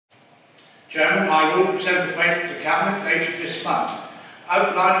Chairman, I will present the paper to Cabinet later this month,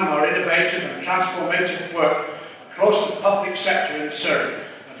 outlining our innovative and transformative work across the public sector in Surrey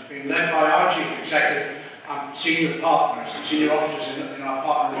that has been led by our Chief Executive and senior partners and senior officers in our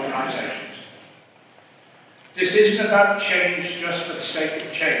partner organisations. This isn't about change just for the sake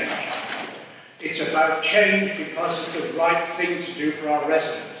of change. It's about change because it's the right thing to do for our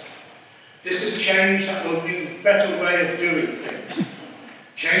residents. This is change that will mean a better way of doing things.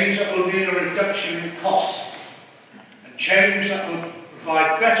 Change that will mean a reduction in costs. And change that will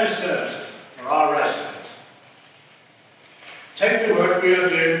provide better services for our residents. Take the work we are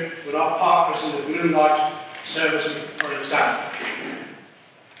doing with our partners in the Blue Light Service, for example.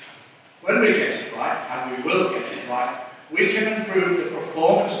 When we get it right, and we will get it right, we can improve the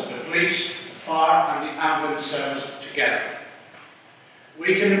performance of the police, the fire and the ambulance service together.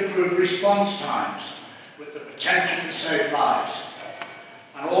 We can improve response times with the potential to save lives.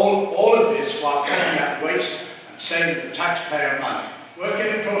 And all of this while cutting out waste and saving the taxpayer money.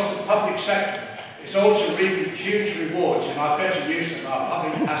 Working across the public sector is also reaping huge rewards in our better use of our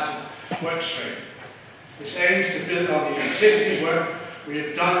public asset work stream. This aims to build on the existing work we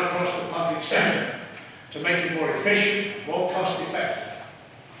have done across the public sector to make it more efficient, more cost effective.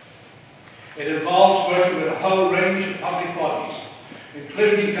 It involves working with a whole range of public bodies,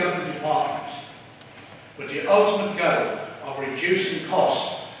 including government departments, with the ultimate goal of reducing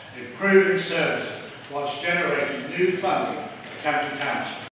costs, improving services, whilst generating new funding for county councils.